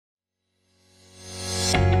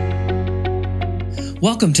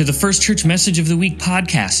Welcome to the First Church Message of the Week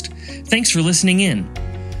podcast. Thanks for listening in.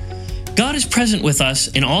 God is present with us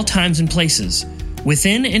in all times and places,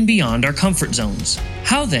 within and beyond our comfort zones.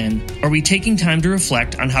 How then are we taking time to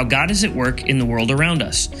reflect on how God is at work in the world around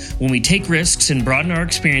us when we take risks and broaden our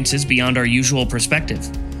experiences beyond our usual perspective?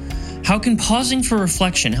 How can pausing for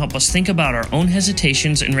reflection help us think about our own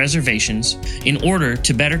hesitations and reservations in order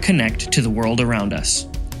to better connect to the world around us?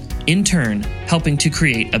 In turn, helping to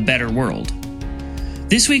create a better world.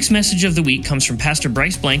 This week's message of the week comes from Pastor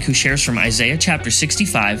Bryce Blank, who shares from Isaiah chapter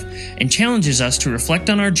 65 and challenges us to reflect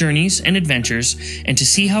on our journeys and adventures and to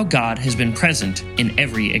see how God has been present in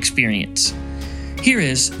every experience. Here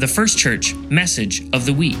is the First Church Message of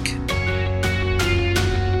the Week.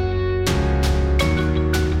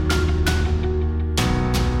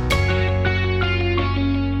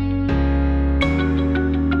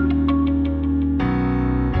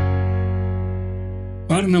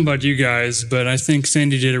 I don't know about you guys, but I think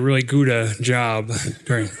Sandy did a really good job.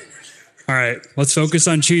 All right, let's focus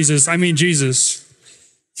on Jesus.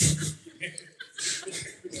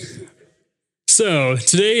 So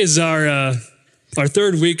today is our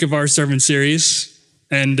third week of our sermon series,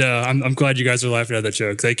 and I'm glad you guys are laughing at that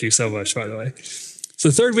joke. Thank you so much, by the way. So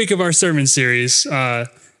the third week of our sermon series,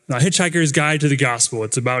 Hitchhiker's Guide to the Gospel.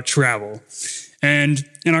 It's about travel. And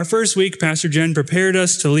in our first week, Pastor Jen prepared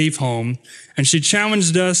us to leave home, and she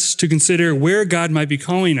challenged us to consider where God might be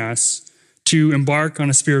calling us to embark on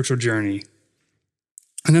a spiritual journey.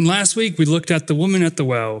 And then last week, we looked at the woman at the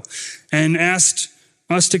well and asked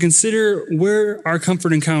us to consider where our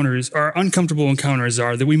uncomfortable encounters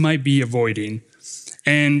are that we might be avoiding,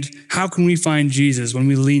 and how can we find Jesus when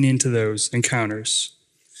we lean into those encounters.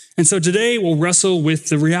 And so today we'll wrestle with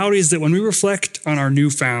the realities that when we reflect on our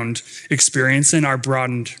newfound experience and our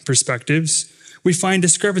broadened perspectives, we find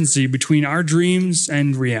discrepancy between our dreams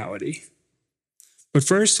and reality. But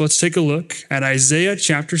first, let's take a look at Isaiah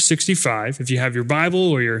chapter 65. If you have your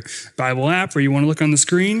Bible or your Bible app, or you want to look on the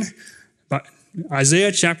screen,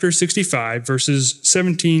 Isaiah chapter 65, verses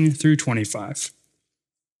 17 through 25.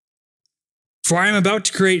 For I am about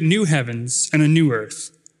to create new heavens and a new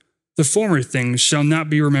earth. The former things shall not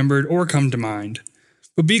be remembered or come to mind,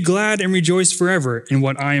 but be glad and rejoice forever in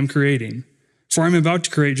what I am creating. For I am about to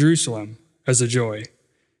create Jerusalem as a joy,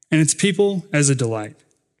 and its people as a delight.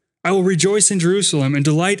 I will rejoice in Jerusalem and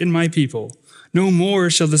delight in my people. No more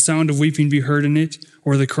shall the sound of weeping be heard in it,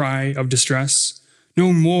 or the cry of distress.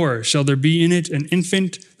 No more shall there be in it an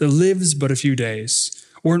infant that lives but a few days,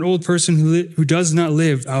 or an old person who does not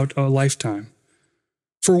live out a lifetime.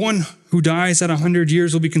 For one who dies at 100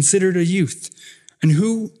 years will be considered a youth, and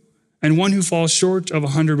one who falls short of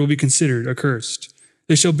 100 will be considered accursed.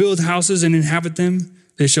 They shall build houses and inhabit them.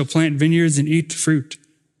 They shall plant vineyards and eat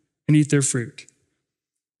their fruit.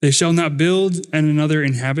 They shall not build and another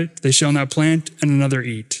inhabit. They shall not plant and another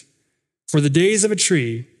eat. For the days of a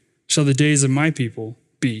tree shall the days of my people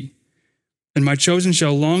be, and my chosen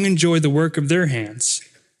shall long enjoy the work of their hands.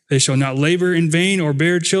 They shall not labor in vain or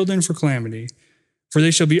bear children for calamity. For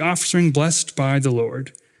they shall be offspring blessed by the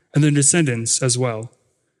Lord, and their descendants as well.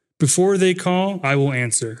 Before they call, I will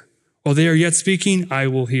answer. While they are yet speaking, I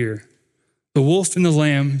will hear. The wolf and the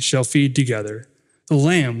lamb shall feed together. The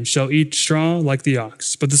lamb shall eat straw like the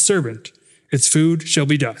ox, but the serpent, its food shall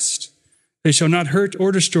be dust. They shall not hurt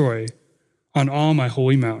or destroy on all my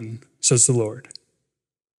holy mountain, says the Lord.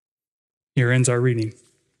 Here ends our reading.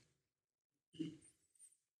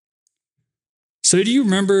 So do you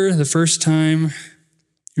remember the first time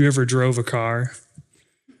you ever drove a car?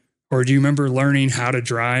 Or do you remember learning how to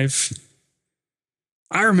drive?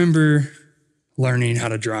 I remember learning how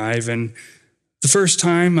to drive, and the first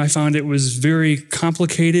time I found it was very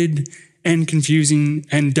complicated and confusing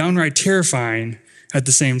and downright terrifying at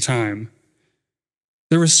the same time.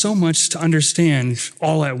 There was so much to understand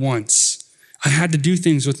all at once. I had to do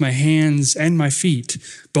things with my hands and my feet,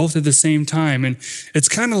 both at the same time, and it's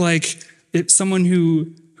kind of like someone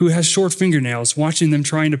who has short fingernails, watching them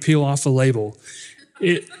trying to peel off a label.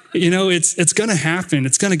 It's going to happen.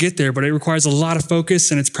 It's going to get there, but it requires a lot of focus,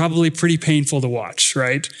 and it's probably pretty painful to watch,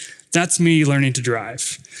 right? That's me learning to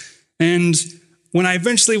drive. And when I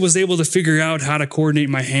eventually was able to figure out how to coordinate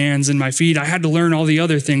my hands and my feet, I had to learn all the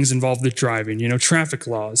other things involved with driving, traffic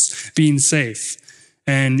laws, being safe,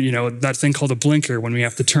 and, that thing called a blinker when we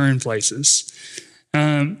have to turn places.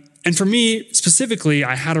 And for me, specifically,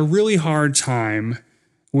 I had a really hard time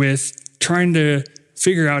with trying to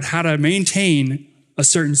figure out how to maintain a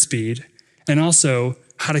certain speed and also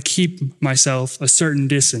how to keep myself a certain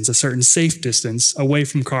distance, a certain safe distance away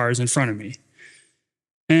from cars in front of me.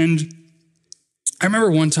 And I remember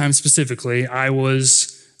one time specifically, I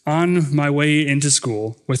was on my way into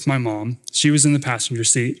school with my mom. She was in the passenger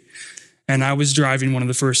seat, and I was driving one of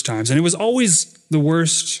the first times. And it was always the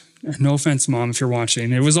worst. No offense, Mom, if you're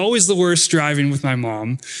watching. It was always the worst driving with my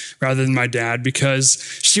mom rather than my dad, because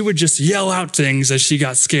she would just yell out things as she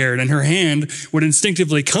got scared, and her hand would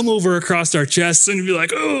instinctively come over across our chests and be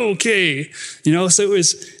like, oh, okay. So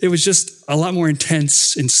it was just a lot more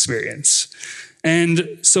intense experience.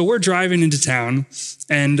 And so we're driving into town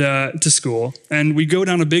and to school, and we go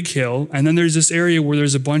down a big hill, and then there's this area where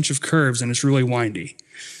there's a bunch of curves and it's really windy.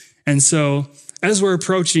 And so as we're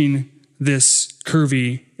approaching this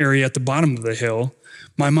curvy area at the bottom of the hill,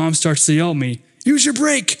 my mom starts to yell at me, use your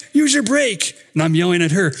brake. And I'm yelling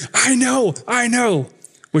at her, I know,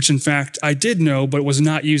 which in fact I did know, but was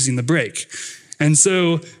not using the brake. And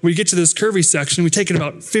so we get to this curvy section, we take it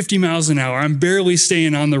about 50 miles an hour. I'm barely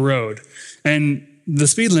staying on the road. And the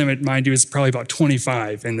speed limit, mind you, is probably about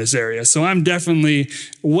 25 in this area. So I'm definitely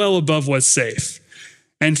well above what's safe.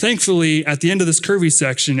 And thankfully, at the end of this curvy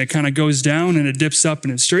section, it kind of goes down and it dips up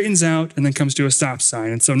and it straightens out and then comes to a stop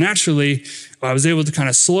sign. And so naturally, I was able to kind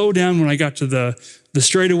of slow down when I got to the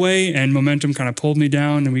straightaway, and momentum kind of pulled me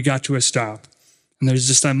down and we got to a stop. And there's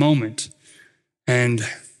just that moment. And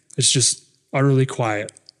it's just utterly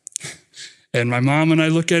quiet. And my mom and I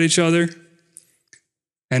look at each other,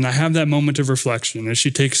 and I have that moment of reflection as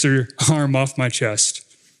she takes her arm off my chest.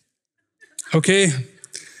 Okay,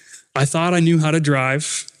 I thought I knew how to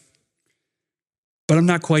drive, but I'm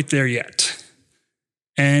not quite there yet.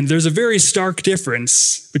 And there's a very stark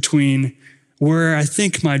difference between where I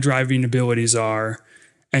think my driving abilities are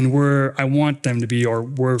and where I want them to be, or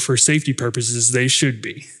where for safety purposes they should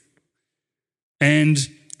be. And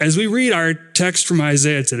as we read our text from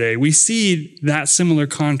Isaiah today, we see that similar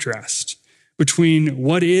contrast between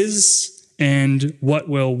what is and what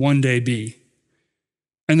will one day be.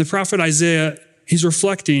 And the prophet Isaiah, he's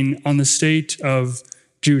reflecting on the state of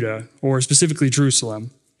Judah, or specifically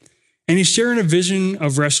Jerusalem. And he's sharing a vision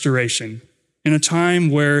of restoration in a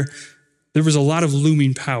time where there was a lot of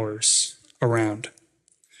looming powers around.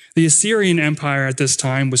 The Assyrian Empire at this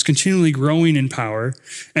time was continually growing in power,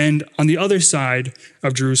 and on the other side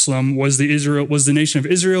of Jerusalem was the nation of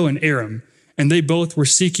Israel and Aram, and they both were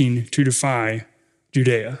seeking to defy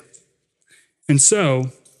Judea. And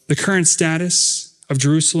so the current status of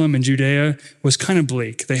Jerusalem and Judea was kind of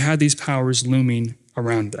bleak. They had these powers looming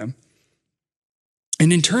around them.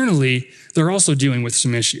 And internally, they're also dealing with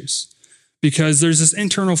some issues, because there's this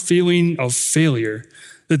internal feeling of failure,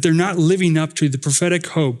 that they're not living up to the prophetic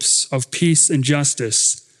hopes of peace and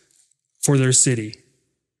justice for their city.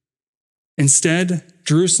 Instead,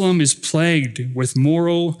 Jerusalem is plagued with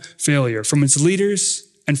moral failure from its leaders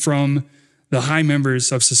and from the high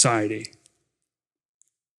members of society.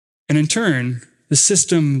 And in turn, the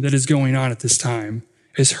system that is going on at this time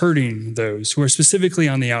is hurting those who are specifically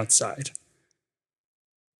on the outside.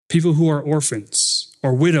 People who are orphans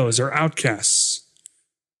or widows or outcasts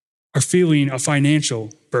are feeling a financial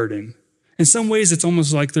burden. In some ways, it's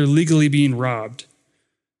almost like they're legally being robbed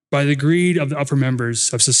by the greed of the upper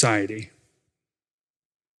members of society.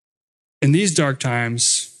 In these dark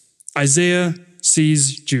times, Isaiah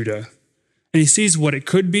sees Judah, and he sees what it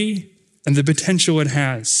could be and the potential it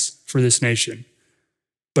has for this nation.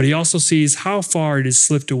 But he also sees how far it has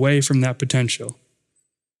slipped away from that potential.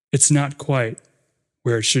 It's not quite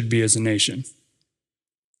where it should be as a nation.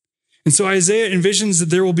 And so Isaiah envisions that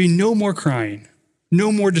there will be no more crying,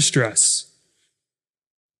 no more distress.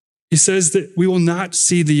 He says that we will not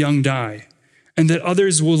see the young die, and that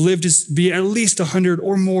others will live to be at least 100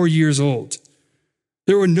 or more years old.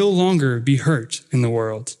 There will no longer be hurt in the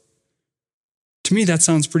world. To me, that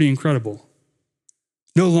sounds pretty incredible.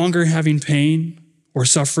 No longer having pain or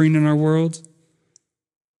suffering in our world.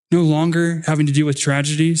 No longer having to deal with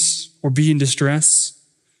tragedies or be in distress.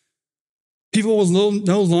 People will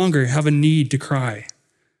no longer have a need to cry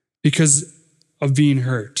because of being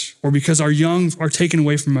hurt or because our young are taken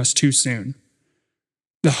away from us too soon.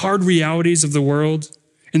 The hard realities of the world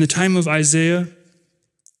in the time of Isaiah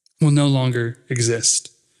will no longer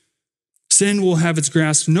exist. Sin will have its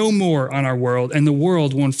grasp no more on our world, and the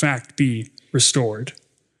world will in fact be restored.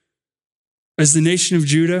 As the nation of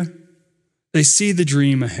Judah, they see the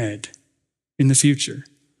dream ahead in the future.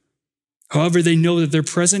 However, they know that their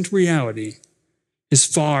present reality is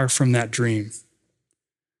far from that dream.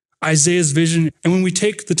 Isaiah's vision, and when we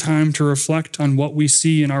take the time to reflect on what we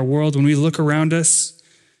see in our world, when we look around us,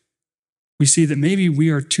 we see that maybe we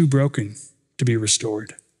are too broken to be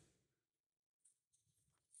restored.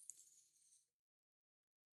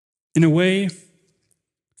 In a way,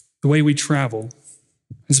 the way we travel,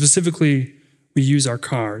 and specifically we use our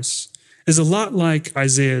cars, is a lot like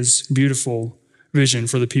Isaiah's beautiful vision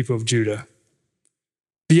for the people of Judah.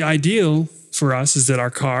 The ideal for us is that our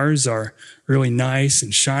cars are really nice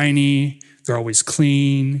and shiny. They're always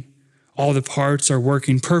clean. All the parts are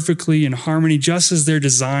working perfectly in harmony, just as they're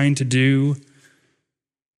designed to do.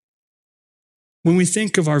 When we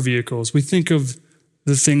think of our vehicles, we think of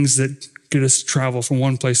the things that get us to travel from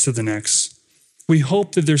one place to the next. We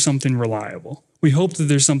hope that there's something reliable. We hope that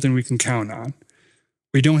there's something we can count on.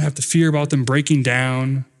 We don't have to fear about them breaking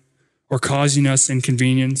down or causing us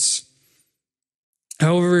inconvenience.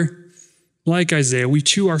 However, like Isaiah, we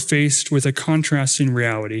too are faced with a contrasting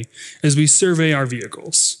reality as we survey our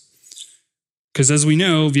vehicles. Because as we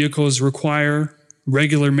know, vehicles require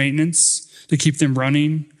regular maintenance to keep them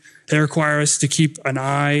running. They require us to keep an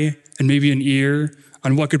eye and maybe an ear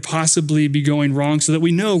on what could possibly be going wrong so that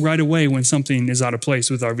we know right away when something is out of place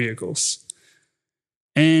with our vehicles.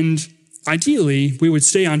 And ideally, we would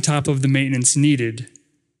stay on top of the maintenance needed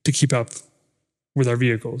to keep up with our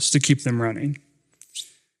vehicles, to keep them running.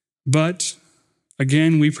 But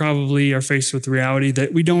again, we probably are faced with the reality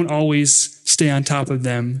that we don't always stay on top of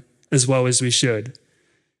them as well as we should.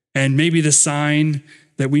 And maybe the sign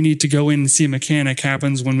that we need to go in and see a mechanic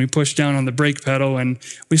happens when we push down on the brake pedal and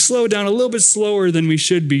we slow down a little bit slower than we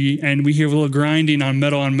should be, and we hear a little grinding on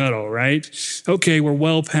metal, right? Okay, we're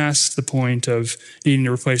well past the point of needing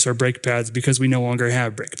to replace our brake pads because we no longer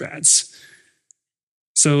have brake pads.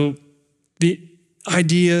 So the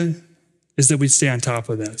idea is that we stay on top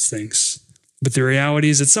of those things. But the reality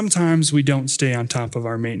is that sometimes we don't stay on top of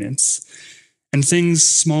our maintenance. And things,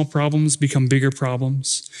 small problems, become bigger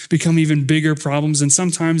problems, become even bigger problems, and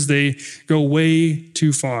sometimes they go way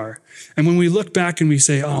too far. And when we look back and we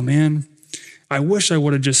say, oh man, I wish I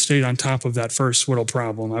would have just stayed on top of that first little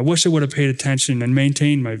problem. I wish I would have paid attention and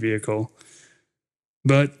maintained my vehicle.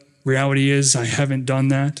 But reality is I haven't done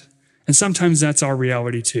that. And sometimes that's our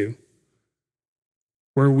reality too.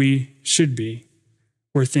 Where we should be,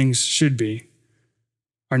 where things should be,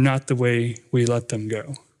 are not the way we let them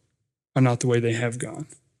go. Are not the way they have gone.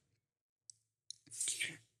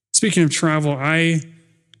 Speaking of travel, I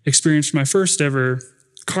experienced my first ever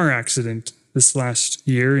car accident this last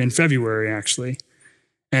year, in February actually.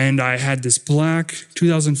 And I had this black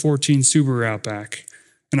 2014 Subaru Outback.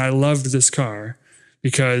 And I loved this car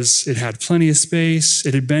because it had plenty of space.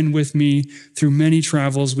 It had been with me through many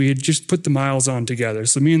travels. We had just put the miles on together.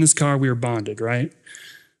 So me and this car, we were bonded, right?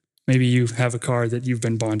 Maybe you have a car that you've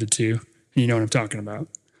been bonded to, and you know what I'm talking about.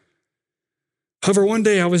 However, one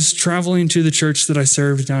day I was traveling to the church that I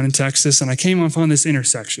served down in Texas, and I came upon this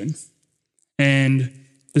intersection. And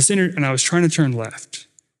I was trying to turn left.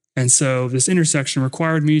 And so this intersection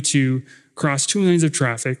required me to cross 2 lanes of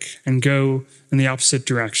traffic and go in the opposite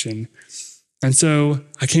direction. And so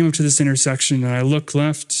I came up to this intersection and I looked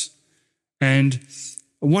left. And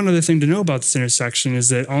one other thing to know about this intersection is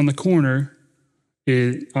that on the corner,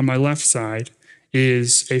 on my left side,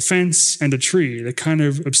 is a fence and a tree that kind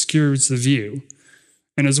of obscures the view.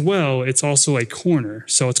 And as well, it's also a corner,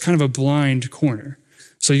 so it's kind of a blind corner.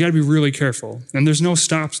 So you got to be really careful. And there's no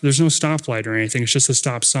stoplight or anything, it's just a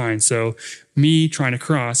stop sign. So me trying to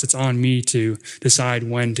cross, it's on me to decide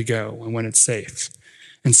when to go and when it's safe.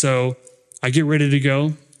 And so I get ready to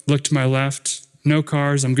go, look to my left, no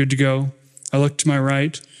cars, I'm good to go. I look to my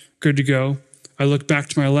right, good to go. I look back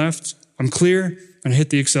to my left, I'm clear, and I hit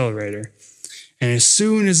the accelerator. And as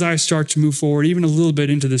soon as I start to move forward, even a little bit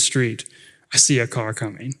into the street, I see a car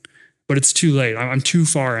coming. But it's too late. I'm too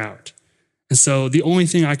far out. And so the only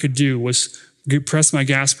thing I could do was press my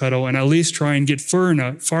gas pedal and at least try and get far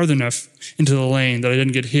enough into the lane that I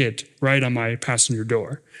didn't get hit right on my passenger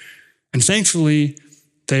door. And thankfully,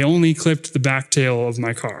 they only clipped the back tail of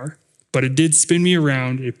my car. But it did spin me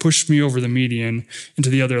around. It pushed me over the median into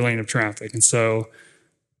the other lane of traffic. And so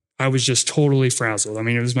I was just totally frazzled. I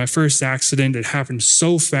mean, it was my first accident. It happened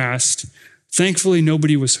so fast. Thankfully,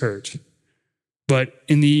 nobody was hurt. But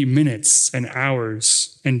in the minutes and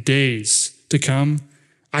hours and days to come,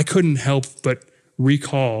 I couldn't help but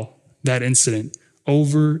recall that incident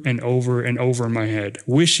over and over and over in my head,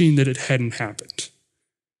 wishing that it hadn't happened.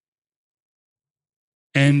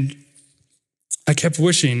 And I kept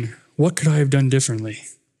wishing, what could I have done differently?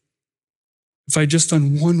 If I had just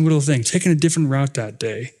done one little thing, taken a different route that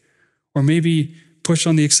day, or maybe pushed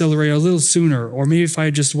on the accelerator a little sooner, or maybe if I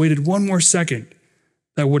had just waited one more second,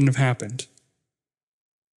 that wouldn't have happened.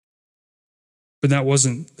 But that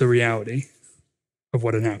wasn't the reality of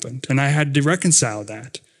what had happened. And I had to reconcile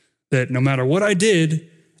that no matter what I did,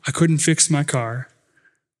 I couldn't fix my car.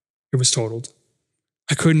 It was totaled.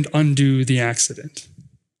 I couldn't undo the accident.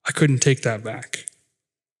 I couldn't take that back.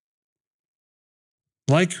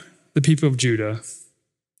 Like the people of Judah,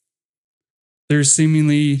 there's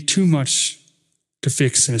seemingly too much to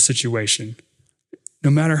fix in a situation, no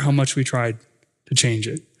matter how much we tried to change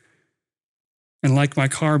it. And like my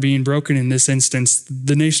car being broken in this instance,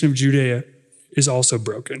 the nation of Judea is also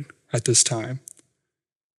broken at this time.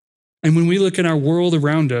 And when we look at our world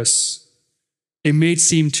around us, it may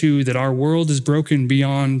seem too that our world is broken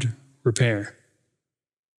beyond repair.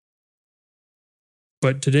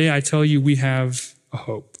 But today I tell you, we have a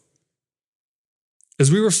hope.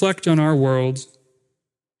 As we reflect on our world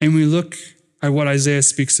and we look at what Isaiah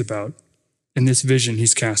speaks about in this vision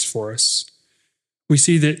he's cast for us, we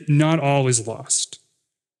see that not all is lost.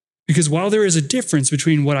 Because while there is a difference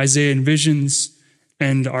between what Isaiah envisions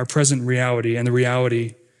and our present reality and the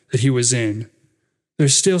reality that he was in,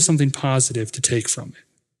 there's still something positive to take from it.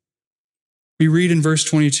 We read in verse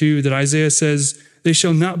 22 that Isaiah says, "They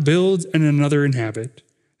shall not build and another inhabit.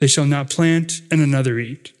 They shall not plant and another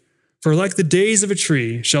eat. For like the days of a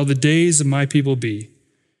tree shall the days of my people be,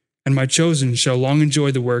 and my chosen shall long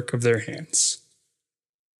enjoy the work of their hands."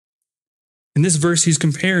 In this verse, he's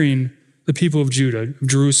comparing the people of Judah, of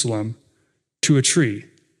Jerusalem, to a tree.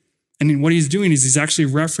 And what he's doing is he's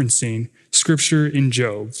actually referencing scripture in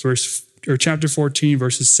Job, chapter 14,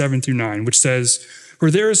 verses 7 through 9, which says,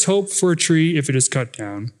 "For there is hope for a tree if it is cut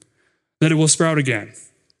down, that it will sprout again,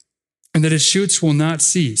 and that its shoots will not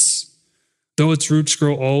cease. Though its roots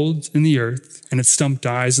grow old in the earth, and its stump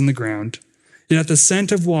dies in the ground, yet at the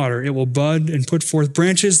scent of water it will bud and put forth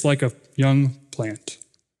branches like a young plant."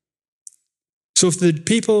 So if the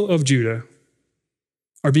people of Judah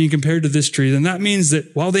are being compared to this tree, then that means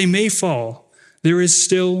that while they may fall, there is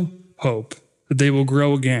still hope that they will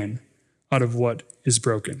grow again out of what is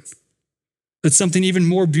broken. That something even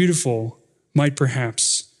more beautiful might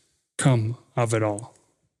perhaps come of it all.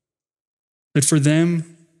 That for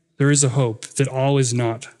them, there is a hope that all is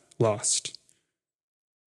not lost.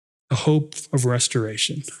 A hope of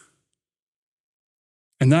restoration.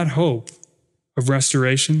 And that hope of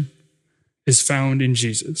restoration is found in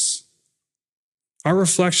Jesus. Our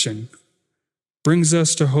reflection brings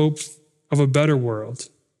us to hope of a better world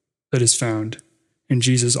that is found in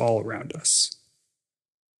Jesus all around us.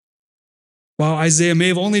 While Isaiah may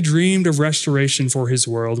have only dreamed of restoration for his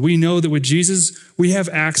world, we know that with Jesus, we have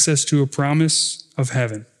access to a promise of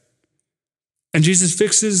heaven. And Jesus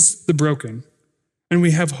fixes the broken. And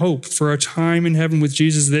we have hope for a time in heaven with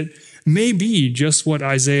Jesus that may be just what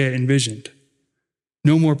Isaiah envisioned.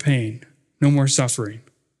 No more pain, no more suffering.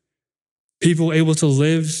 People able to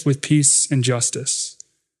live with peace and justice.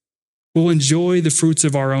 We'll enjoy the fruits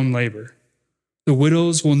of our own labor. The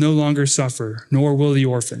widows will no longer suffer, nor will the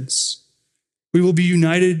orphans. We will be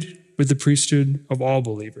united with the priesthood of all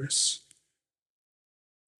believers.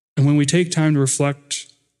 And when we take time to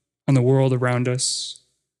reflect on the world around us,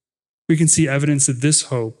 we can see evidence that this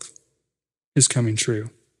hope is coming true.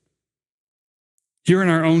 Here in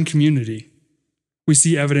our own community, we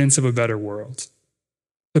see evidence of a better world.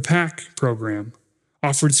 The PAC program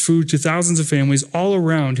offers food to thousands of families all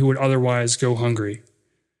around who would otherwise go hungry.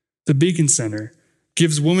 The Beacon Center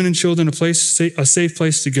gives women and children a safe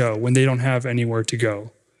place to go when they don't have anywhere to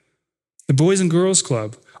go. The Boys and Girls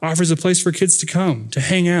Club offers a place for kids to come, to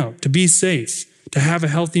hang out, to be safe, to have a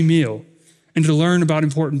healthy meal, and to learn about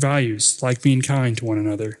important values like being kind to one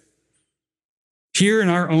another. Here in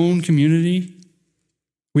our own community,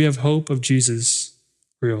 we have hope of Jesus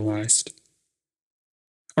realized.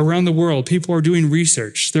 Around the world, people are doing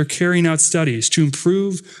research. They're carrying out studies to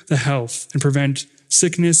improve the health and prevent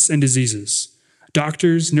sickness and diseases.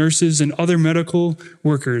 Doctors, nurses, and other medical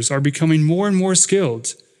workers are becoming more and more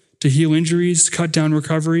skilled to heal injuries, cut down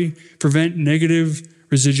recovery, prevent negative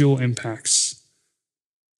residual impacts.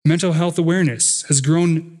 Mental health awareness has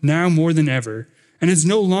grown now more than ever, and it's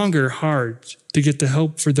no longer hard to get the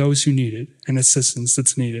help for those who need it and assistance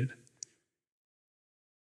that's needed.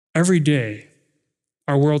 Every day,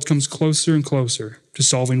 our world comes closer and closer to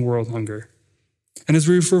solving world hunger. And as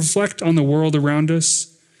we reflect on the world around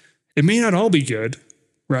us, it may not all be good,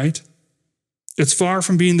 right? It's far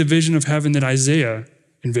from being the vision of heaven that Isaiah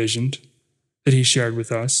envisioned, that he shared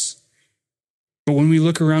with us. But when we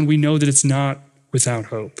look around, we know that it's not without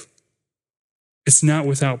hope. It's not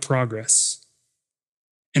without progress.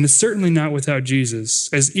 And it's certainly not without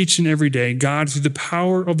Jesus, as each and every day, God, through the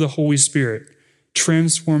power of the Holy Spirit,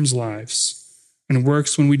 transforms lives and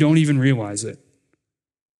works when we don't even realize it.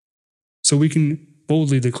 So we can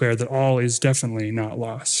boldly declare that all is definitely not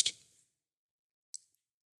lost.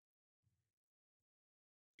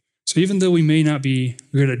 So even though we may not be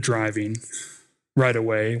good at driving right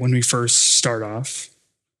away when we first start off,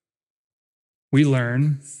 we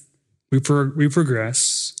learn, we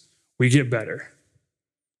progress, we get better.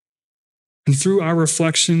 And through our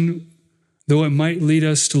reflection, though it might lead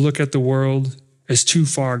us to look at the world as too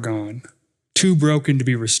far gone, too broken to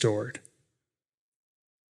be restored,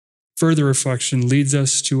 further reflection leads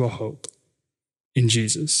us to a hope in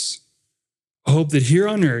Jesus. A hope that here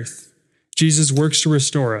on earth, Jesus works to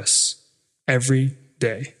restore us every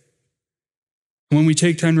day. And when we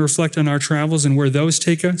take time to reflect on our travels and where those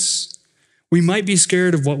take us, we might be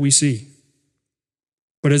scared of what we see.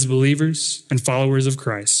 But as believers and followers of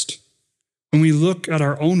Christ, when we look at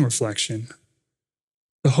our own reflection,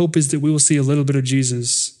 the hope is that we will see a little bit of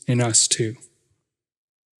Jesus in us too.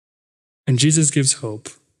 And Jesus gives hope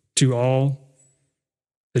to all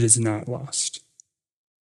that is not lost.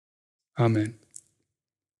 Amen.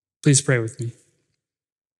 Please pray with me.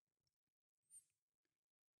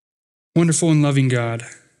 Wonderful and loving God,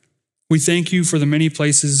 we thank you for the many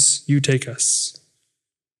places you take us,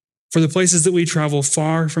 for the places that we travel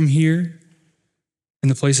far from here and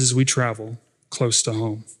the places we travel close to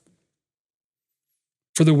home,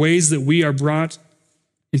 for the ways that we are brought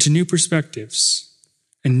into new perspectives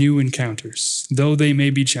and new encounters, though they may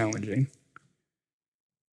be challenging.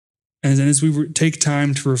 And then as we take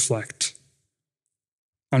time to reflect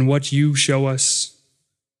on what you show us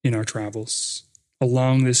in our travels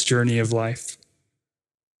along this journey of life,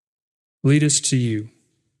 lead us to you.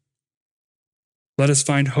 Let us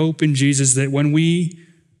find hope in Jesus that when we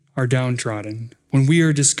are downtrodden, when we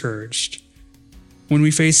are discouraged, when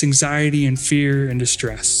we face anxiety and fear and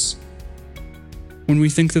distress, when we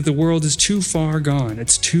think that the world is too far gone,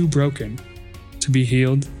 it's too broken to be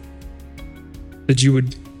healed, that you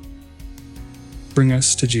would bring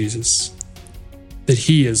us to Jesus, that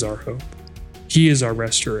he is our hope. He is our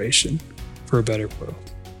restoration for a better world.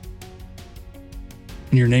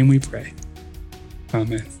 In your name we pray.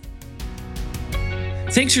 Amen.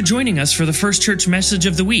 Thanks for joining us for the First Church Message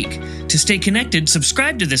of the Week. To stay connected,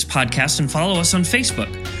 subscribe to this podcast and follow us on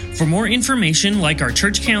Facebook. For more information like our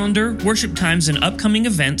church calendar, worship times, and upcoming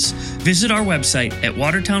events, visit our website at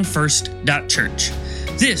watertownfirst.church.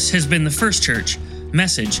 This has been the First Church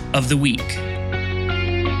Message of the Week.